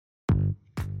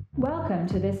Welcome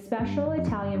to this special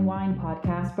Italian Wine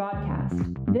Podcast broadcast.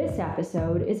 This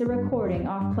episode is a recording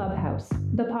off Clubhouse,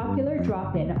 the popular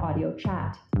drop-in audio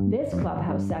chat. This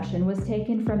Clubhouse session was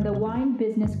taken from the Wine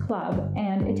Business Club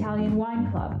and Italian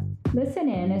Wine Club. Listen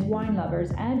in as wine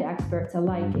lovers and experts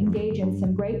alike engage in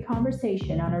some great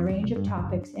conversation on a range of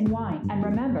topics in wine. And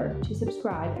remember to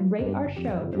subscribe and rate our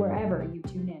show wherever you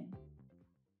tune in.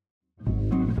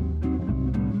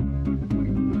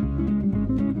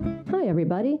 Hi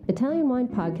everybody! Italian Wine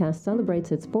Podcast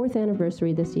celebrates its 4th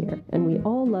anniversary this year, and we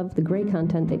all love the great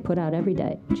content they put out every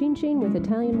day. Chin with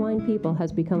Italian wine people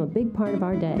has become a big part of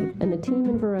our day, and the team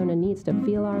in Verona needs to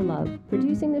feel our love.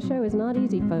 Producing the show is not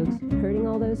easy, folks. Herding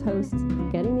all those hosts,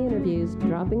 getting the interviews,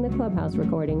 dropping the Clubhouse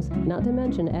recordings, not to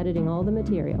mention editing all the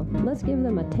material. Let's give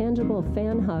them a tangible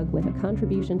fan hug with a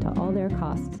contribution to all their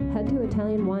costs. Head to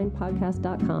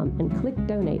ItalianWinePodcast.com and click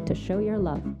donate to show your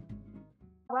love.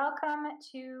 Welcome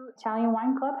to Italian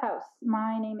Wine Clubhouse.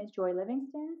 My name is Joy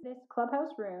Livingston. This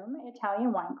Clubhouse room,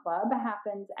 Italian Wine Club,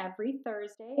 happens every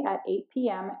Thursday at 8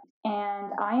 p.m.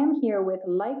 And I am here with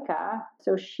Laika,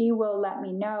 so she will let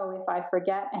me know if I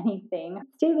forget anything.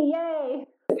 Stevie, yay!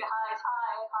 Hi, how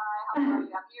are you? I'm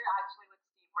here actually with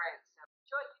Steve Ray. So,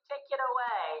 Joy, you take it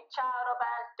away. Ciao,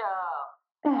 Roberto.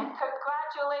 And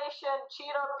congratulations,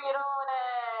 Ciro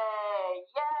Pirone.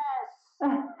 Yes!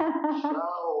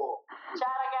 Ciao. Ciao,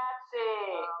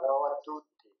 ragazzi. Ciao a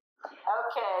tutti.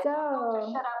 Okay, so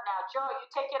shut up now. Joy, you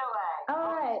take it away.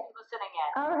 All right. Listening in.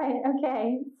 All right,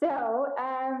 okay. So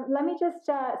let me just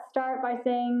start by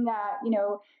saying that,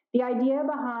 the idea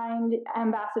behind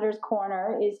Ambassador's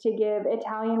Corner is to give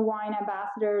Italian wine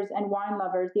ambassadors and wine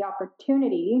lovers the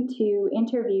opportunity to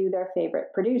interview their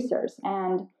favorite producers.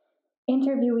 And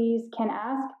interviewees can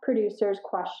ask producers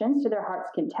questions to their heart's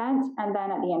content, and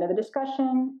then at the end of the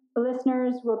discussion,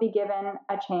 listeners will be given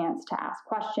a chance to ask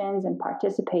questions and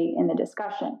participate in the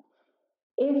discussion.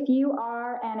 If you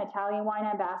are an Italian wine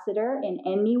ambassador in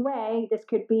any way, this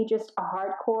could be just a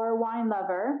hardcore wine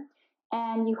lover,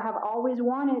 and you have always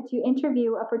wanted to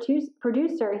interview a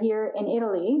producer here in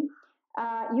Italy,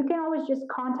 you can always just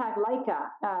contact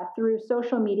Laika through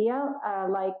social media, at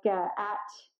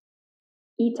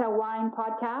Ita Wine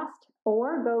Podcast,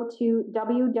 or go to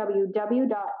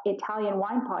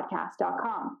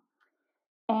www.italianwinepodcast.com.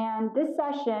 And this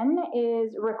session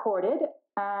is recorded,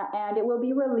 and it will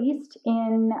be released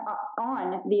on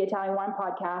the Italian Wine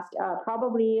Podcast,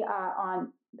 probably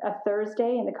on a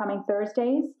Thursday, in the coming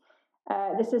Thursdays.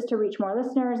 This is to reach more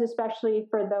listeners, especially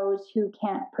for those who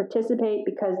can't participate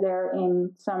because they're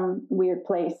in some weird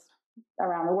place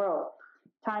around the world,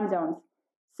 time zones.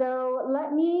 So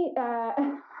let me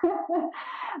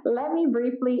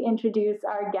briefly introduce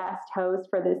our guest host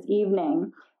for this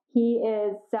evening. He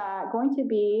is going to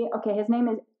be, his name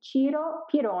is Ciro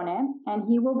Pirone, and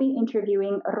he will be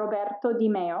interviewing Roberto Di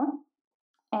Meo.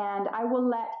 And I will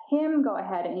let him go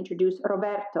ahead and introduce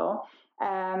Roberto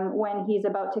when he's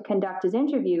about to conduct his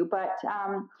interview. But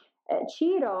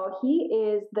Ciro, he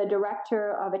is the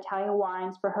director of Italian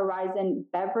wines for Horizon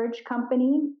Beverage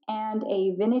Company and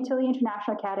a Vinitaly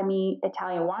International Academy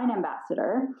Italian wine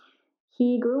ambassador.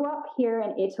 He grew up here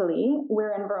in Italy.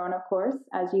 We're in Verona, of course,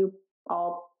 as you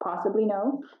all possibly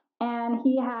know. And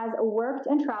he has worked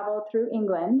and traveled through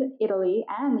England, Italy,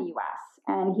 and the U.S.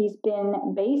 And he's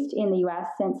been based in the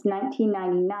U.S. since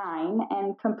 1999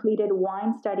 and completed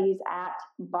wine studies at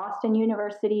Boston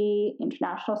University,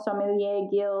 International Sommelier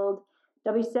Guild,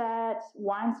 WSET,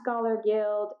 Wine Scholar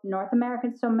Guild, North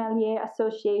American Sommelier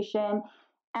Association,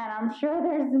 and I'm sure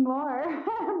there's more,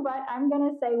 but I'm going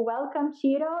to say welcome,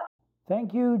 Ciro.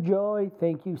 Thank you, Joy.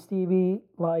 Thank you, Stevie,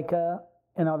 Laika,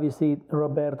 and obviously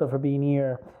Roberto for being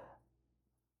here.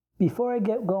 Before I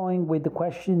get going with the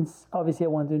questions, obviously I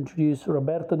want to introduce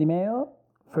Roberto Di Meo.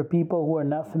 For people who are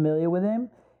not familiar with him,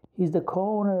 he's the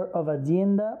co-owner of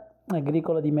Azienda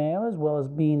Agricola Di Meo, as well as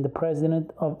being the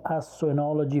president of Asso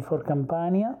Enology for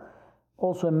Campania,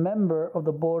 also a member of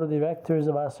the board of directors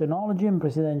of Asso Enology and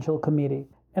Presidential Committee,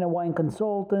 and a wine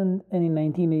consultant. And in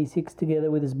 1986,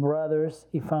 together with his brothers,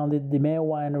 he founded Di Meo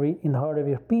Winery in the heart of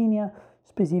Irpinia,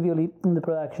 specifically in the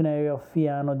production area of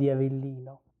Fiano di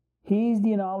Avellino. He is the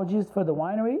enologist for the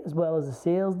winery, as well as the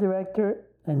sales director,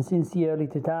 and since the early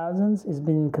 2000s has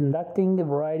been conducting a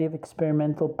variety of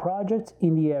experimental projects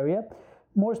in the area,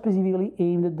 more specifically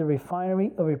aimed at the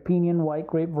refinery of Irpinian white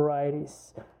grape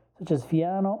varieties, such as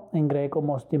Fiano and Greco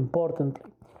most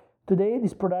importantly. Today,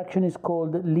 this production is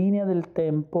called Linea del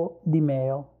Tempo Di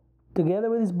Meo.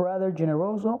 Together with his brother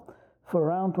Generoso, for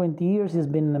around 20 years, he's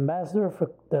been an ambassador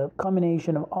for the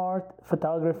combination of art,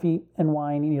 photography, and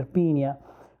wine in Irpinia,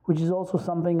 which is also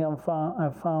something I've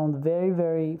found very,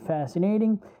 very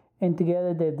fascinating and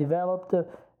together they've developed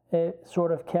a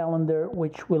sort of calendar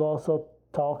which we'll also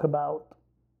talk about.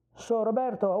 So,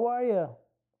 Roberto, how are you?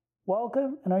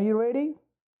 Welcome, and are you ready?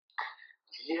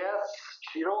 Yes,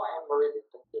 Ciro, I'm ready.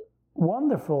 Thank you.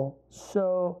 Wonderful.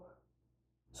 So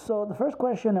the first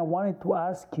question I wanted to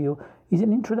ask you is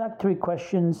an introductory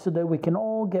question so that we can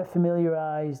all get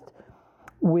familiarized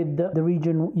with the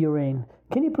region you're in.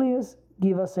 Can you please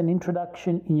give us an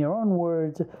introduction in your own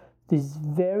words, this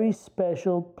very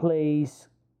special place,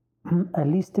 at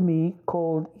least to me,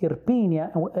 called Irpinia,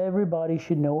 and what everybody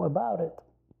should know about it?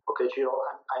 Okay, Ciro,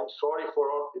 I'm sorry for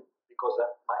all because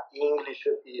my English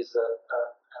is a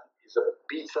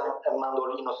pizza and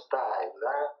mandolino style.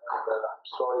 And, I'm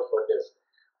sorry for this.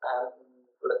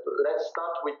 Let's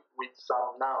start with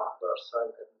some numbers.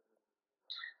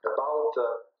 About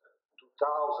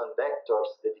 2,000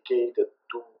 hectares dedicated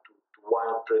to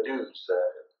wine produce, a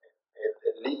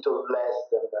little less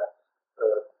than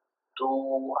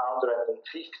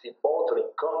 250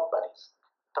 bottling companies,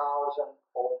 1,000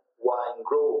 wine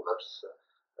growers,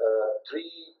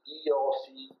 3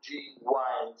 DOCG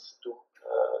wines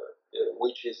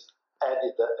which is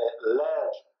added a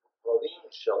large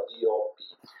provincial DOP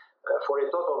for a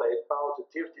total of about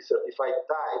 30 certified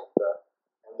type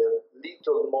and a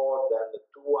little more than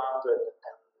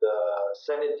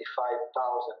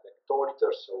 275,000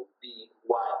 hectoliters of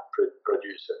wine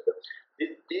produced.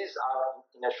 These are,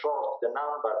 in a short, the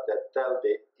number that tell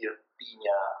the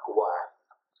Irpinia wine.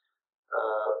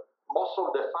 Most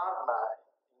of the pharma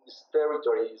in these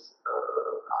territories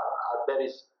are very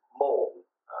small.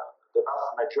 The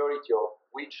vast majority of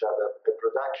which have a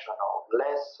production of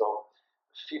less of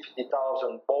 50,000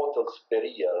 bottles per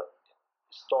year.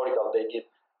 Historical, they give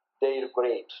their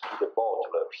grapes to the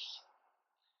bottlers.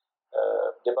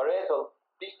 The varietal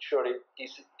picture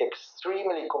is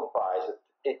extremely composite,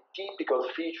 a typical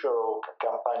feature of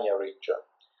Campania region.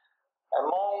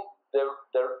 Among the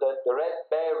red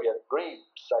berry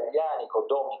grapes, Aglianico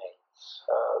dominates,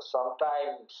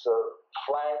 sometimes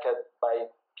flanked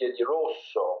by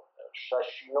Piedirosso,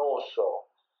 Sciascinoso,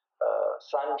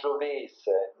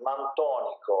 Sangiovese,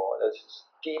 Mantonico. This is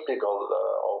typical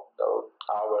of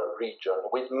our region,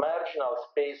 with marginal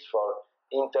space for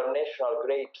international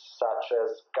grapes such as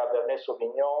Cabernet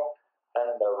Sauvignon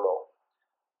and Merlot.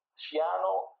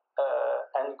 Fiano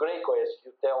and Greco, as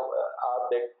you tell, are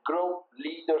the growth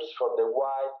leaders for the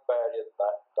wide varied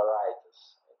varieties.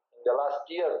 In the last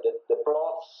year, the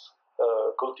plots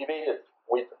cultivated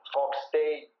with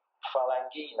foxtail,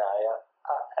 Falangina,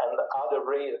 and other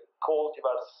rare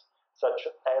cultivars such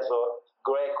as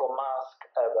Greco Musk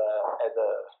have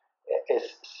a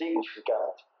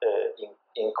significant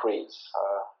increase.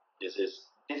 This is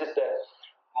the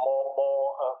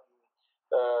more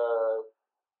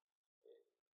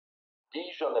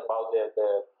vision about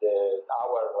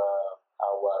our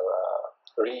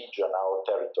region, our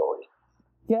territory.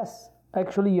 Yes,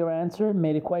 actually, your answer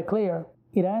made it quite clear.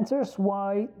 It answers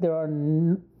why there are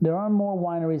more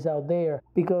wineries out there,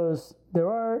 because there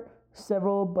are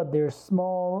several, but they're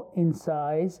small in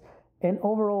size, and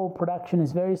overall production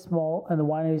is very small, and the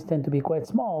wineries tend to be quite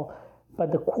small,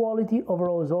 but the quality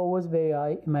overall is always very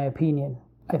high, in my opinion.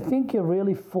 I think you're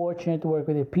really fortunate to work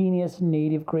with Irpinia's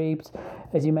native grapes,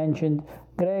 as you mentioned,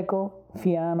 Greco,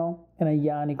 Fiano, and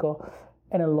Aglianico,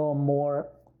 and a lot more.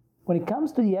 When it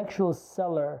comes to the actual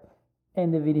cellar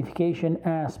and the vinification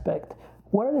aspect,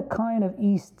 what are the kind of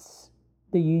yeasts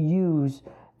that you use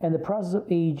and the process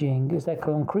of aging? Is that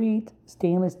concrete,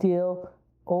 stainless steel,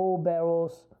 old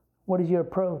barrels? What is your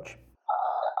approach?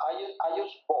 I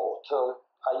use both.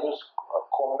 I use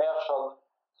commercial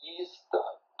yeast,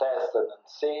 tested and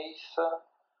safe,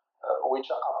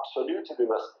 which absolutely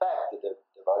respect the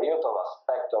varietal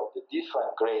aspect of the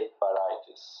different grape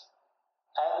varieties,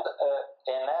 and a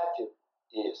native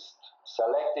yeast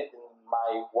selected in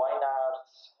my wine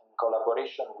arts in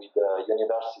collaboration with the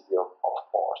University of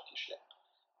Portici.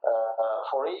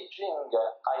 For aging,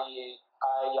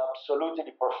 I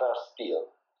absolutely prefer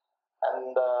steel,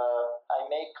 and I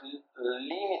make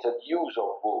limited use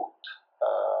of wood,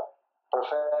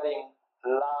 preferring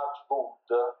large wood.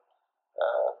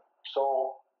 So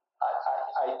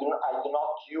I do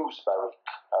not use barrique,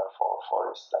 for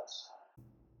instance.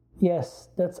 Yes,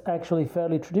 that's actually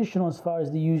fairly traditional as far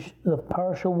as the use of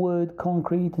partial wood,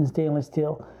 concrete, and stainless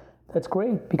steel. That's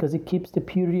great because it keeps the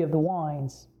purity of the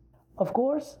wines. Of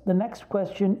course, the next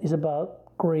question is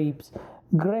about grapes.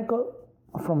 Greco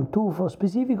from Tufo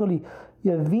specifically,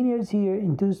 you have vineyards here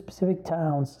in two specific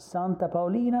towns, Santa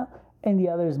Paolina and the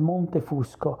other is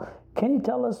Montefusco. Can you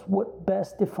tell us what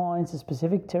best defines the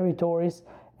specific territories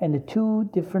and the two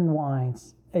different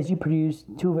wines? as you produce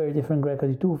two very different Greco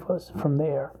di Tufos from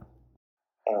there.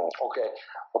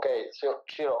 Okay. So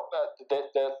Ciro,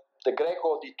 the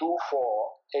Greco di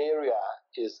Tufo area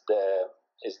is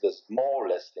the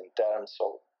smallest in terms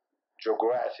of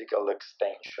geographical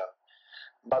extension,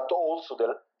 but also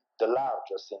the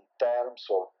largest in terms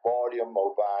of volume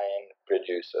of wine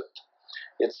produced.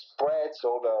 It spreads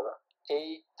over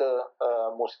 8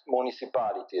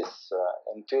 municipalities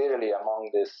entirely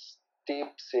among the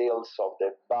steep hills of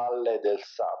the Valle del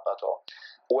Sabato,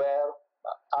 where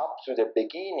up to the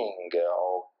beginning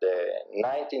of the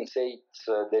 19th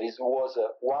there was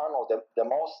one of the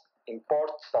most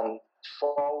important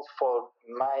sulfur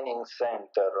mining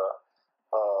center,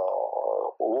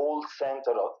 whole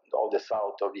center of the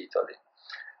south of Italy.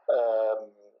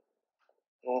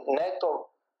 Net of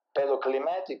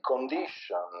pedoclimatic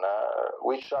condition,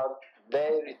 which are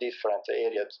very different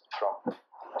areas from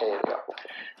area.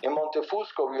 In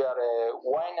Montefusco, we are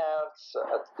vineyards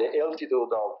at the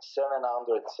altitude of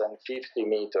 750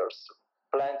 meters,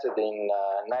 planted in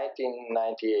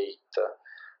 1998,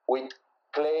 with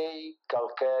clay,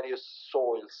 calcareous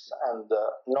soils and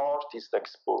northeast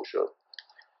exposure.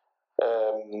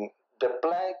 The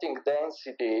planting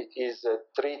density is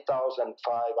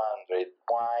 3,500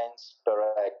 wines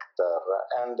per hectare,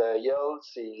 and the yield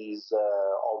is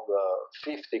of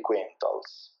 50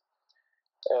 quintals.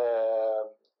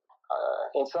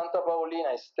 In Santa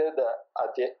Paolina, instead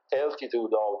at the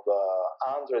altitude of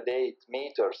 108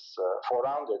 meters,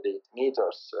 408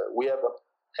 meters, we have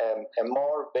a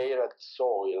more varied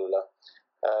soil,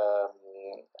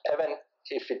 even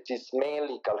if it is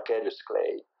mainly calcareous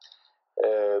clay.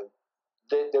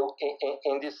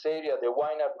 In this area, the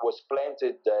vineyard was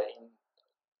planted in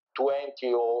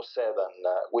 2007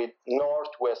 with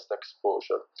northwest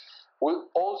exposure. We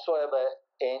also have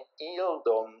an yield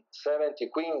on 70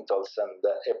 quintals and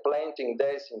a planting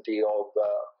density of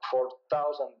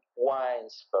 4,000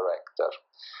 wines per hectare.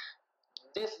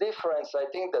 This difference, I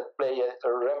think, that play a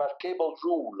remarkable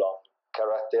role on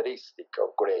characteristic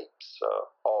of grapes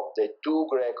of the two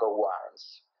Greco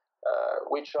wines,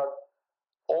 which are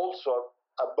also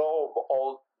above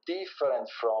all different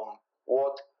from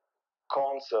what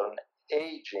concern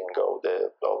aging of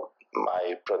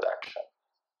my production.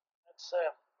 That's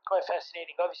quite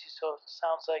fascinating. Obviously, so it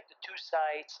sounds like the two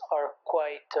sites are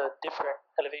quite different,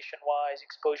 elevation-wise,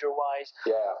 exposure-wise.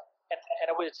 Yeah. And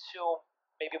I would assume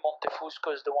maybe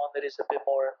Montefusco is the one that is a bit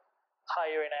more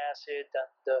higher in acid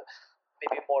and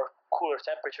maybe more cooler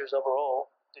temperatures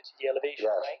overall due to the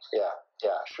elevation, yes. right?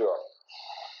 Yeah, sure.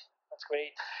 That's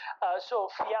great. So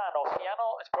Fiano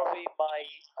is probably my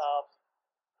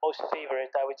most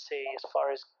favorite, I would say, as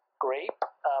far as grape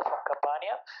from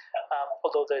Campania,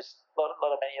 although there's a lot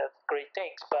of many other great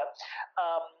things. But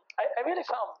I really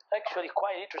found actually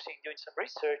quite interesting doing some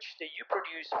research that you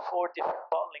produce 4 different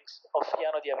bottlings of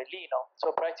Fiano di Avellino.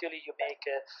 So practically you make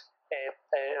a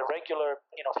regular,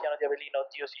 Fiano di Avellino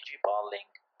DOCG bottling,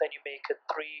 then you make 3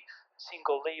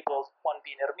 single labeled, one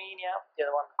being Erminia, the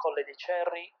other one Colle dei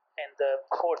Cerri, and the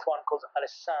 4th one called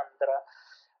Alessandra.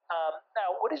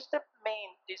 Now, what is the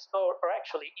main, is the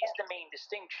main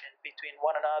distinction between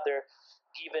one another,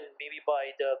 given maybe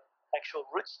by the actual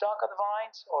rootstock of the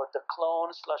vines or the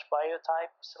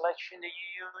clone/biotype selection that you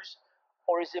use,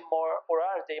 or is it more, or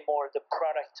are they more the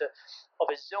product of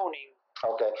a zoning?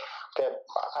 Okay.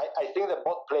 I think that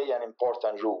both play an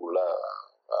important role.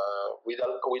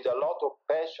 With a lot of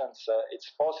patience,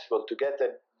 it's possible to get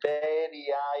a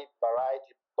very high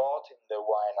variety both in the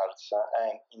vineyards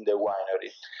and in the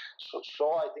winery.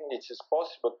 So I think it is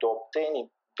possible to obtain a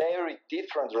very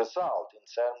different result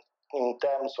in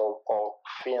terms of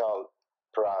final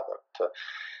product.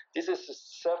 This is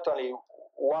certainly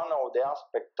one of the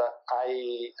aspects that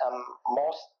I am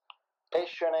most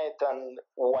passionate and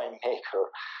winemaker.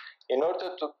 In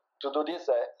order to do this,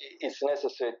 it's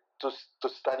necessary to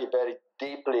study very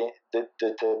deeply the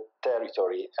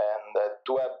territory and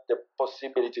to have the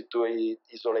possibility to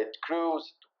isolate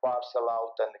crews, to parcel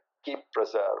out and keep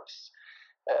preserves.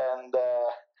 And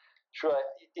sure,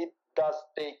 it does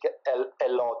take a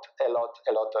lot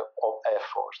of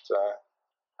effort.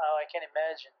 I can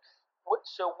imagine.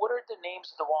 So what are the names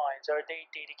of the wines? Are they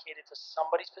dedicated to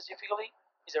somebody specifically?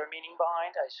 Is there a meaning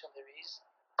behind? I assume there is.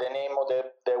 The name of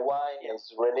the wine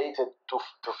is related to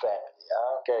family.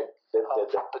 Okay,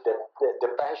 the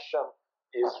passion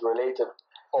is related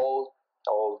all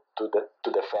to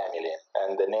the family,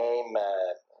 and the name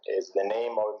is the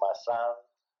name of my son,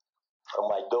 of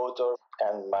my daughter,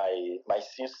 and my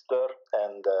sister,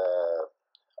 and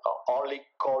only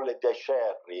Colle dei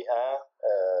Cerri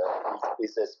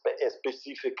is a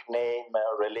specific name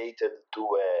related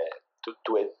to to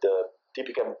the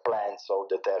typical plants of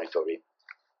the territory.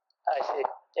 I see.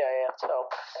 Yeah. So,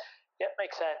 yeah,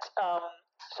 makes sense.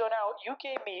 So now you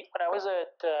gave me when I was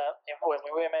at when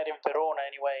we met in Verona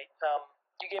anyway.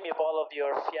 You gave me a bottle of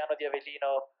your Fiano di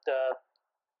Avellino, the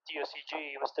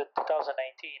DOCG. It was the 2019.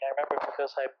 I remember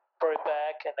because I brought it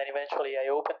back and then eventually I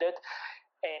opened it.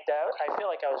 And I feel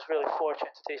like I was really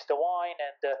fortunate to taste the wine,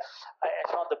 and I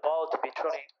found the bottle to be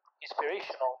truly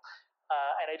inspirational.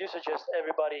 And I do suggest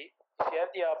everybody, if you have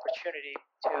the opportunity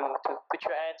to put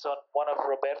your hands on one of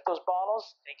Roberto's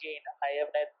bottles. Again, I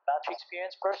haven't had much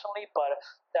experience personally, but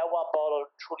that one bottle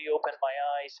truly opened my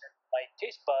eyes and my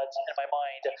taste buds and my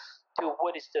mind to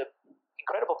what is the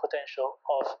incredible potential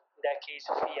of, in that case,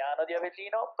 Fiano di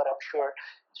Avellino, but I'm sure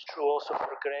it's true also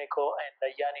for Greco and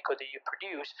Ianico that you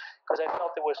produce, because I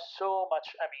felt there was so much,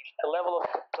 the level of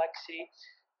complexity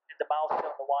and the mouthfeel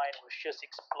of the wine was just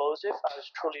explosive. I was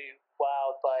truly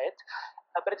wowed by it.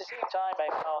 But at the same time,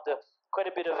 I found quite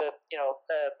a bit of a,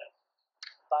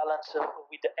 balance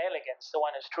with the elegance. The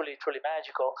wine is truly, truly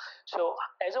magical. So,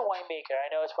 as a winemaker,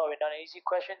 I know it's probably not an easy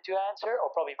question to answer,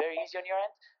 or probably very easy on your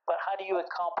end, but how do you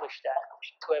accomplish that?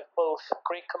 To have both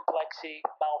great complexity,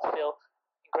 mouthfeel,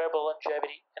 incredible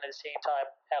longevity, and at the same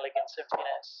time, elegance and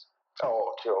finesse.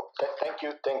 Oh, Ciro, thank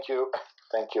you.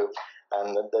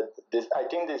 And I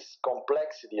think this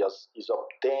complexity is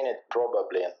obtained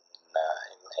probably in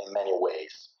many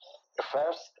ways.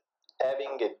 First,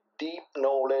 having a deep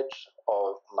knowledge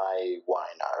of my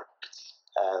wine arts,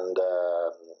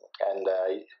 and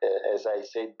as I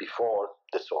said before,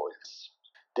 the soils.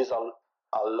 This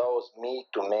allows me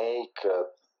to make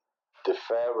the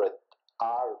favorite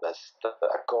harvest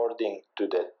according to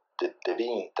the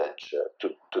vintage,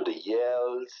 to the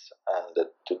yields, and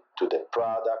to the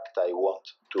product I want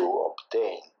to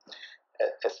obtain,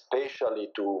 especially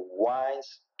to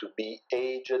wines to be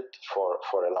aged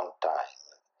for a long time.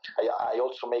 I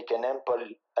also make an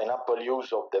ample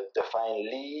use of the fine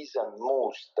lees and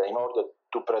must in order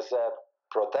to preserve,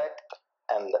 protect,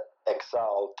 and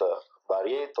exalt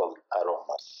varietal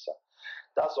aromas,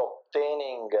 thus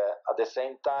obtaining at the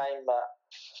same time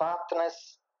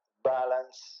fatness,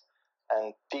 balance,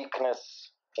 and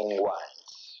thickness in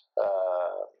wines.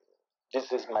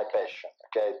 This is my passion.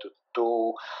 Okay,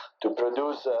 to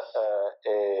produce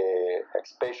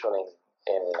especially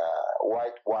in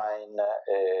white wine,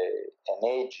 and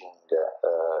aging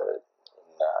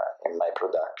in my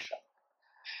production.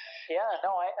 Yeah,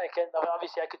 no, I can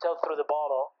obviously I could tell through the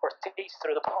bottle or taste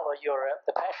through the bottle your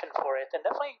the passion for it, and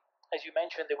definitely, as you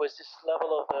mentioned, there was this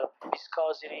level of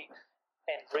viscosity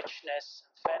and richness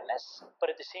and fatness,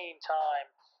 but at the same time,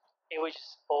 it was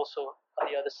also on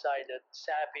the other side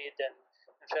sapid and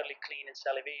fairly clean and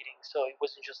salivating. So it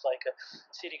wasn't just like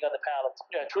sitting on the palate.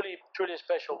 Yeah, truly a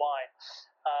special wine.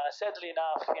 Sadly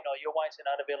enough, your wines are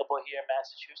not available here in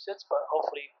Massachusetts, but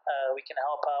hopefully we can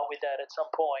help out with that at some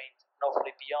point, and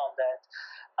hopefully beyond that.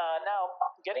 Now,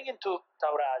 getting into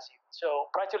Taurasi. So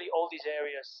practically all these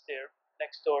areas, they're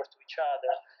next door to each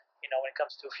other. When it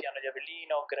comes to Fiano di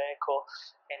Avellino, Greco,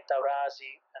 and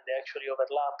Taurasi, and they actually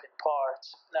overlap in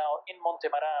parts. Now, in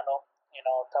Montemarano,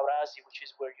 Taurasi, which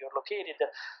is where you're located,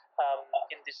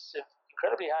 in this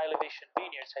incredibly high elevation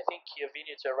vineyards. I think your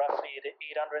vineyards are roughly at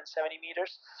 870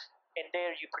 meters, and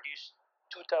there you produce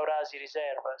 2 Taurasi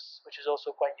Reservas, which is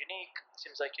also quite unique. It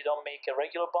seems like you don't make a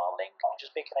regular bottling, you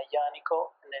just make an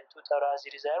Aglianico and then 2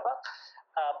 Taurasi Reserva.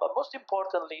 But most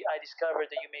importantly, I discovered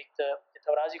that you make the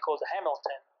Taurasi called the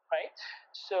Hamilton, right?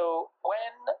 So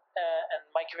when, and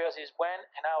my curiosity is when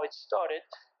and how it started,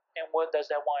 and what does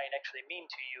that wine actually mean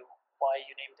to you? Why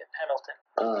you named it Hamilton?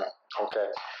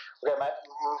 Okay.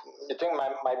 I think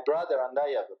my brother and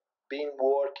I have been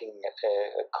working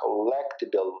a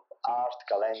collectible art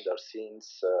calendar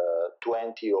since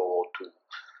 2002.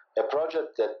 A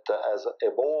project that has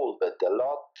evolved a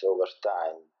lot over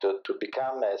time to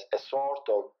become a sort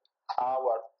of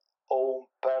our own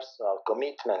personal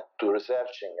commitment to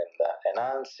researching and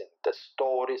enhancing the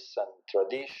stories and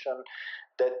tradition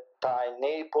that tie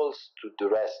Naples to the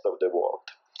rest of the world.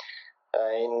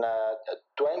 In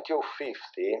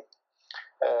 2050,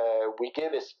 we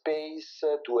gave a space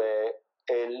to a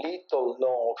little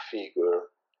known figure,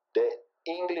 the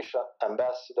English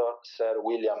ambassador Sir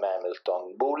William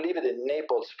Hamilton, who lived in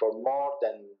Naples for more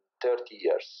than 30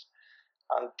 years,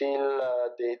 until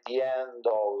the end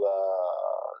of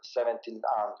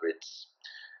 1700s.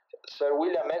 Sir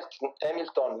William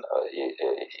Hamilton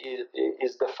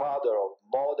is the father of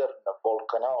modern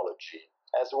volcanology,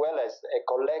 as well as a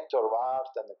collector of art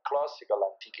and classical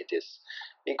antiquities.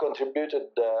 He contributed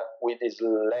with his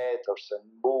letters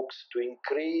and books to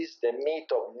increase the myth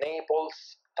of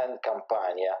Naples and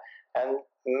Campania and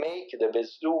make the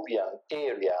Vesuvian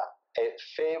area a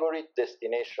favorite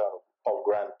destination of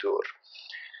Grand Tour.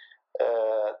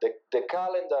 The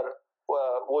calendar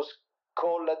was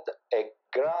called a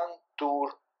Grand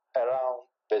Tour around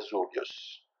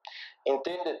Vesuvius,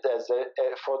 intended as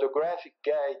a photographic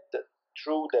guide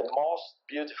through the most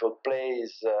beautiful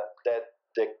place that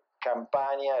the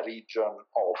Campania region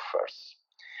offers.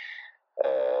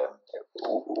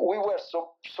 We were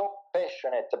so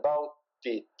passionate about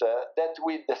it that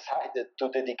we decided to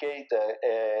dedicate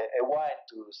a wine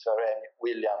to Sir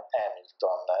William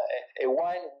Hamilton, a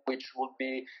wine which would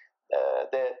be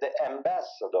the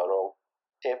ambassador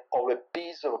of a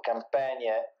piece of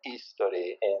Campania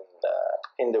history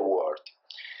in the world.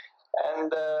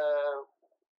 And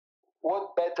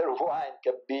what better wine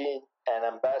can be an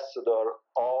ambassador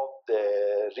of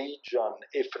the region,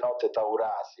 if not a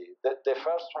Taurasi? The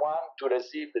first one to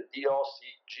receive the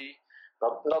DOCG,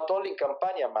 not only in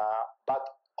Campania, but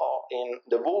in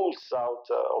the whole south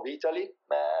of Italy.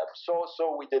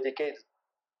 So we dedicate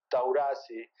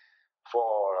Taurasi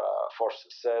for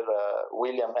Sir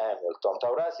William Hamilton.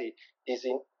 Taurasi is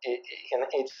in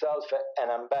itself an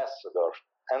ambassador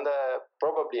and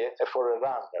probably a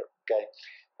forerunner. Okay,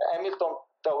 Hamilton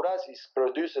Taurasi is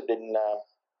produced in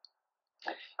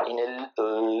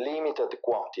limited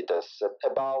quantities,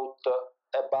 about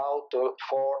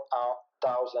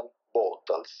 4,000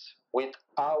 bottles, with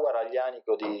our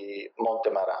Aglianico di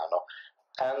Montemarano,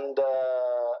 and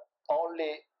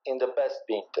only in the best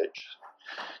vintage.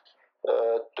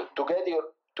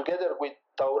 Together with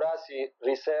Taurasi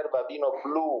Riserva Vino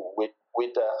Blu, with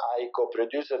I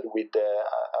co-produced with the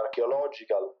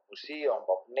Archaeological Museum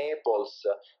of Naples,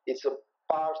 it's a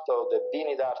part of the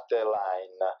Vini d'Arte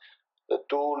line, the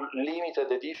two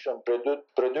limited edition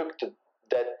product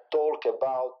that talk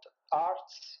about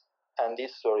arts and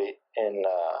history in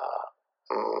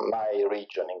my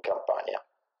region in Campania.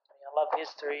 I love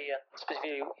history, and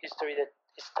specifically history that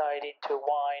is tied into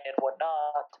wine and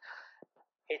whatnot.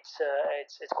 It's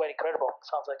quite incredible.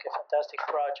 Sounds like a fantastic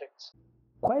project.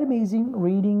 Quite amazing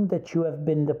reading that you have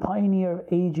been the pioneer of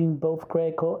aging both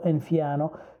Greco and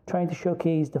Fiano, trying to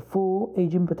showcase the full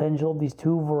aging potential of these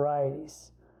two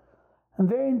varieties. I'm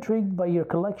very intrigued by your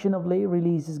collection of late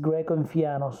releases, Greco and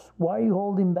Fianos. Why are you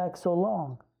holding back so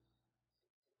long?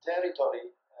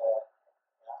 Territory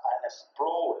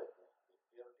unexplored in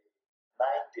the early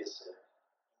 90s,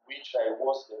 which I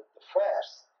was the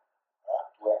first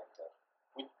to enter,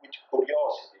 with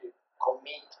curiosity,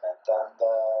 commitment, and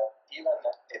even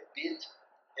a bit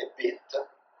of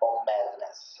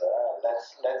madness.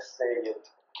 Let's say it.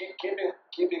 Keeping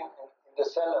in the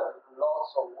cellar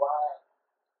lots of wine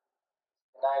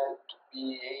needed to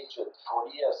be aged for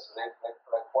years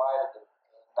required a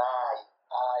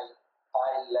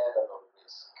high level of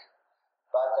risk.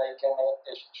 But I can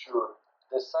assure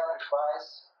the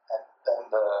sacrifice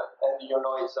and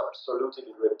it's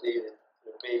absolutely repaid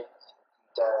in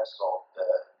terms of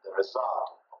the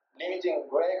result. Limiting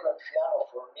Greco and Fiano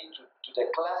for me to the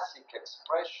classic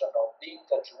expression of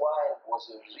vintage wine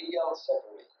was a real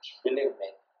sacrilege. Believe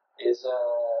me,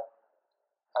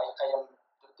 I am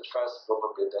the first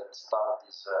probably that started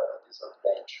this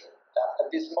adventure. At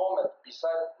this moment,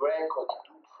 besides Greco di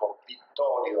Tuffo,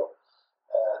 Vittorio,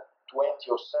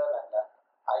 2007,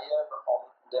 I have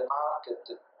on the market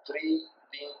 3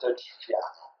 vintage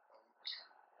Fiano.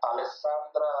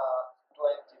 Alessandra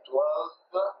 2012,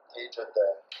 aged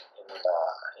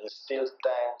in steel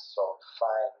tanks of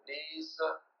fine lees.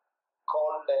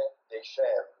 Colle dei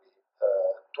Cervi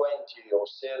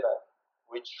 2007,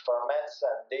 which ferments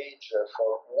and ages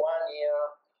for 1 year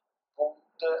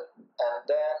wood and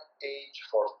then age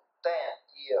for 10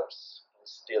 years in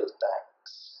steel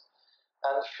tanks.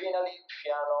 And finally,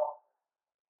 Fiano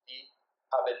di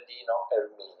Avellino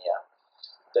Erminia,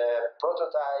 the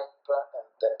prototype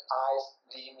and the highest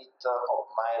limit of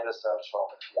my research on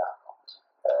Fiano.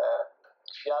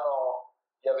 Fiano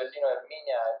di Avellino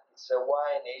Erminia is a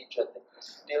wine aged in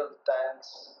steel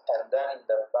tanks and then in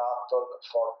the bottle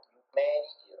for many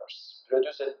years,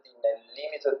 produced in a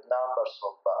limited numbers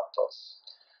of bottles.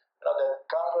 That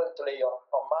currently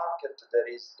on market there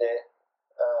is the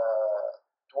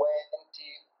 2003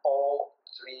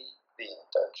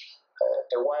 vintage,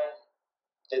 a wine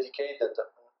dedicated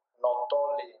not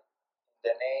only in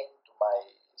the name to my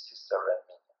sister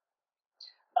Erminia.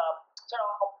 So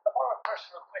a more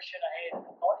personal question I had.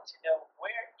 I wanted to know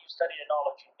where you studied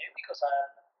enology. Maybe because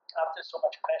after so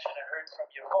much passion I heard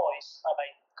from your voice, I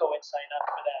might go and sign up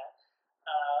for that.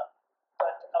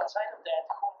 But outside of that,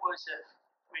 who was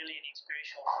really an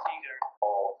inspirational figure?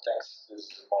 Oh, thanks. This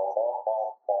is more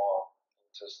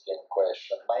interesting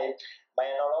question. My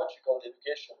enological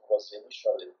education was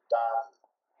initially done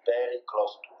very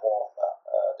close to home.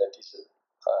 That is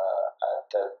at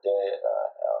the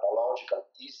Enological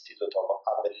Institute of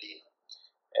Avellino,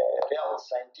 a real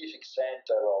scientific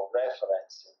center of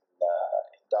reference in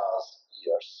those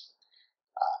years.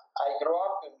 I grew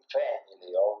up in a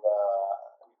family of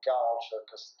agriculture,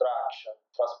 construction,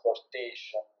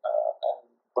 transportation,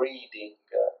 and breeding.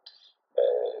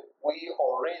 We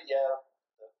already have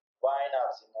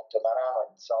vineyards in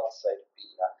Montemarano and Salsa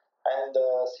Irpina. And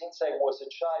since I was a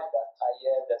child, I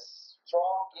had a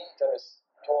strong interest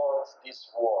towards this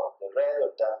world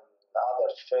rather than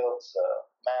other fields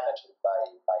managed by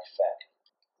my family.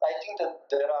 I think that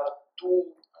there are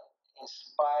two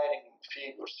inspiring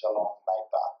figures along my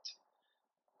path.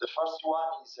 The first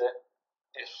one is a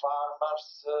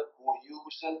farmers who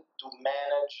used to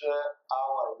manage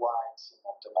our wines in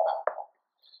Montemarano.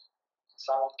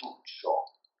 Santuccio,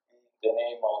 the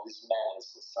name of this man is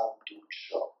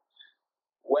Santuccio.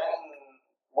 When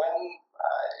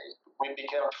we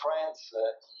became friends,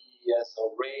 he is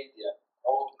already an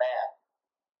old man,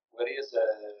 whereas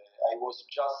I was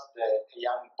just a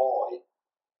young boy,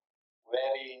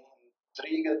 very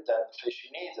intrigued and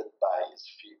fascinated by his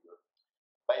figure,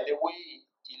 by the way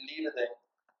he lived in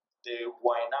the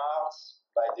vineyards,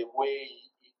 by the way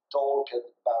he talked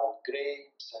about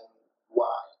grapes and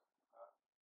wine.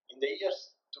 In the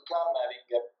years to come, having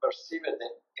perceived a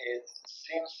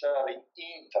sincere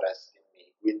interest in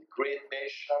me, with great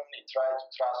passion, he tried to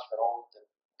transfer all the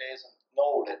peasant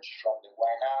knowledge from the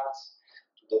vineyards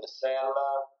to the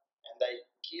cellar, and I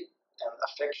keep an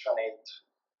affectionate,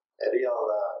 a real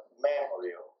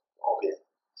memory of it.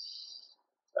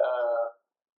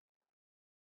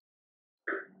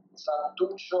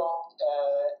 Santuccio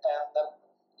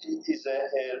is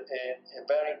a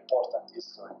very important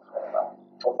history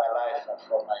for my life and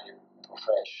for my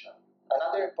profession.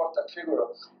 Another important figure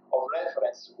of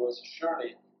reference was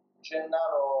surely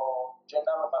Gennaro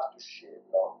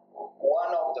Martuscello,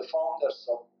 one of the founders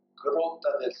of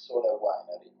Grotta del Sole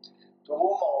Winery, to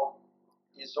whom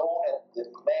is owed the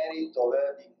merit of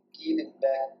having given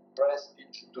back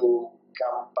prestige to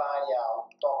Campania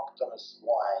autochthonous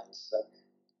wines,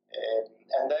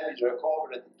 and having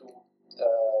recovered two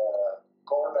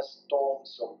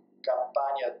cornerstones of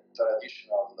Campania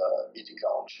traditional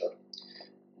viticulture.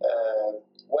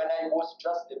 When I was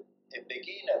just a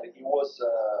beginner, he was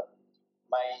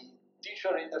my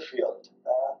teacher in the field,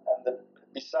 and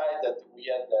beside that we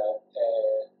had a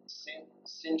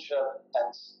sincere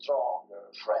and strong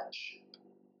friendship.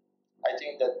 I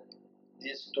think that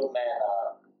these two men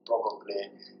are probably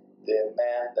the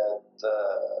men that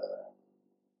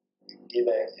give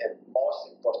a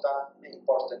most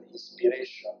important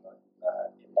inspiration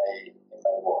in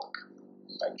my work,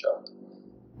 my job.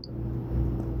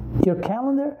 Your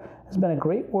calendar has been a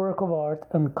great work of art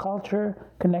and culture,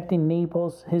 connecting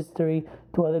Naples' history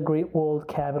to other great world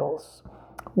capitals.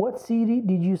 What city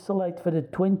did you select for the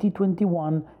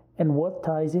 2021, and what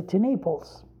ties it to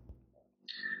Naples?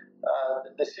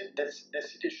 The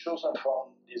city chosen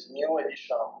from this new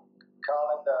edition of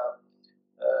calendar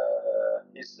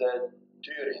is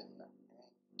Turin.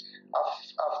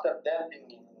 After delving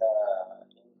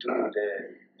into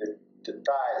the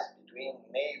ties between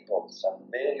Naples and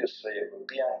various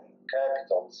European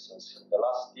capitals since the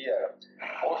last year,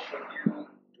 also due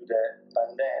to the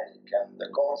pandemic and the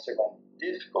consequent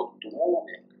difficult to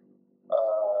moving,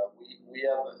 we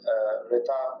have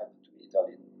returned to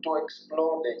Italy to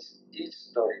explore the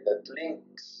history that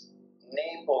links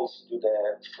Naples to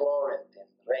the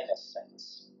Florentine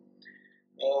Renaissance.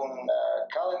 In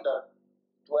calendar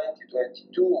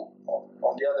 2022,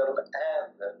 on the other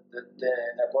hand, the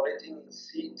Neapolitan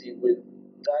city will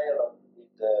dialogue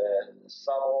with the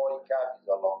Savoy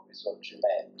capital of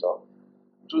Risorgimento,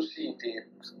 two cities,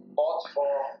 both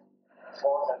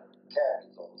former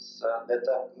capitals that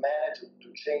have managed to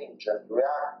change and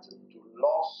react to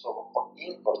loss of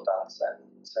importance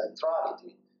and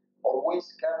centrality,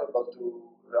 always capable to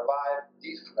revive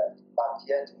different but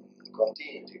yet in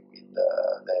continuity with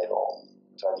their own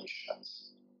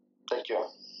traditions. Thank you.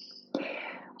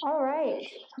 All right.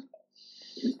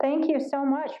 Thank you so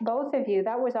much, both of you.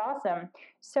 That was awesome.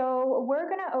 So we're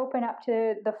going to open up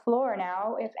to the floor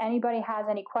now if anybody has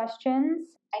any questions.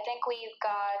 I think we've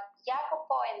got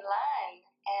Jacopo and Lan,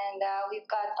 and we've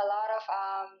got a lot of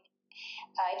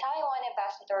Italian wine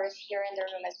ambassadors here in the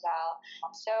room as well.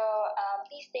 So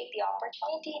please take the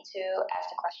opportunity to ask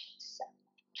the questions.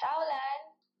 Ciao, Lan.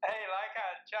 Hey, Laika.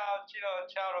 Ciao, Ciro.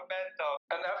 Ciao, Roberto.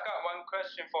 And I've got one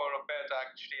question for Roberto,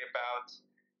 actually, about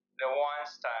the wine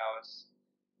styles.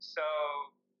 So,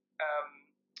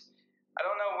 I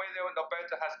don't know whether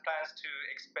Roberto has plans to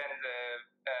expand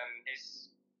his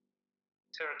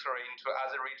territory into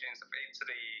other regions of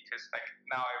Italy, because like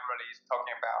now everybody is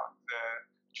talking about the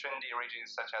trendy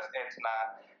regions such as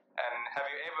Etna. And have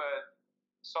you ever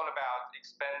thought about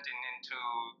expanding into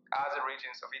other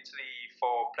regions of Italy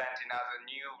for planting other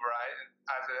native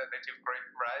grape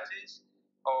varieties,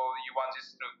 or you want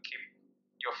just to keep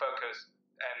your focus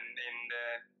in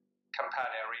the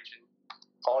Campania region?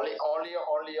 Only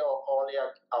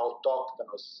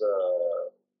autochthonous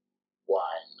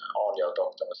wine,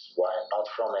 not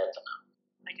from Etna.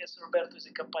 I guess Roberto is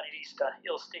a campanilista.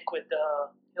 He'll stick with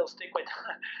with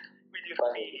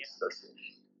European.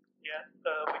 Yeah,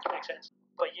 which makes sense.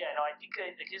 But yeah, no, I think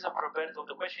in the case of Roberto,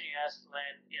 the question you asked,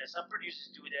 some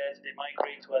producers do that. They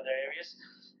migrate to other areas.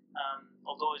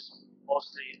 Although it's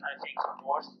mostly, I think,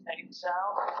 north and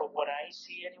south, from what I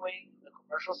see anyway, the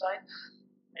commercial side.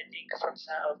 I think from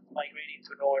south migrating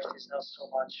to north is not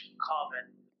so much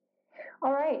common.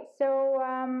 All right, so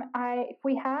if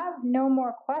we have no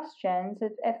more questions,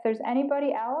 if there's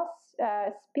anybody else,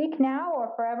 speak now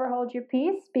or forever hold your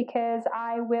peace, because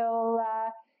I will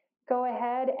go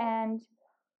ahead and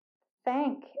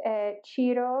thank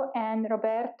Ciro and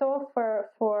Roberto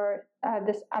for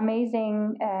this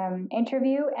amazing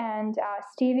interview. And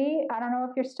Stevie, I don't know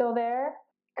if you're still there.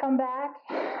 Come back.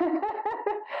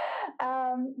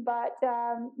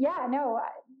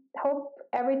 I hope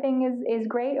everything is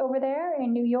great over there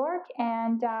in New York.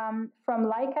 And from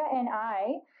Laika and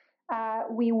I,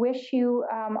 we wish you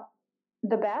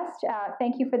the best.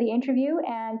 Thank you for the interview,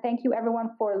 and thank you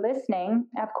everyone for listening.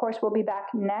 Of course, we'll be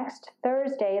back next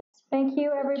Thursday. Thank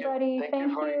you, everybody.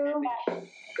 Thank you.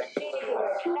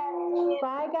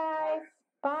 Bye, guys.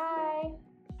 Bye.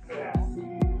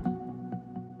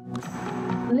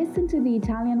 Listen to the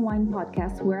Italian Wine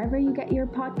Podcast wherever you get your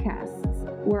podcasts.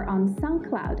 We're on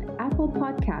SoundCloud, Apple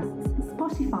Podcasts,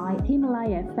 Spotify,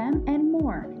 Himalaya FM, and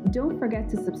more. Don't forget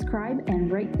to subscribe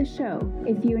and rate the show.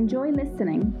 If you enjoy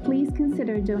listening, please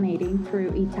consider donating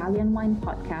through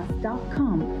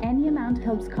ItalianWinePodcast.com. Any amount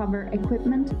helps cover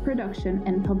equipment, production,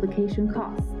 and publication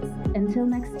costs. Until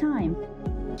next time,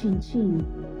 cin cin.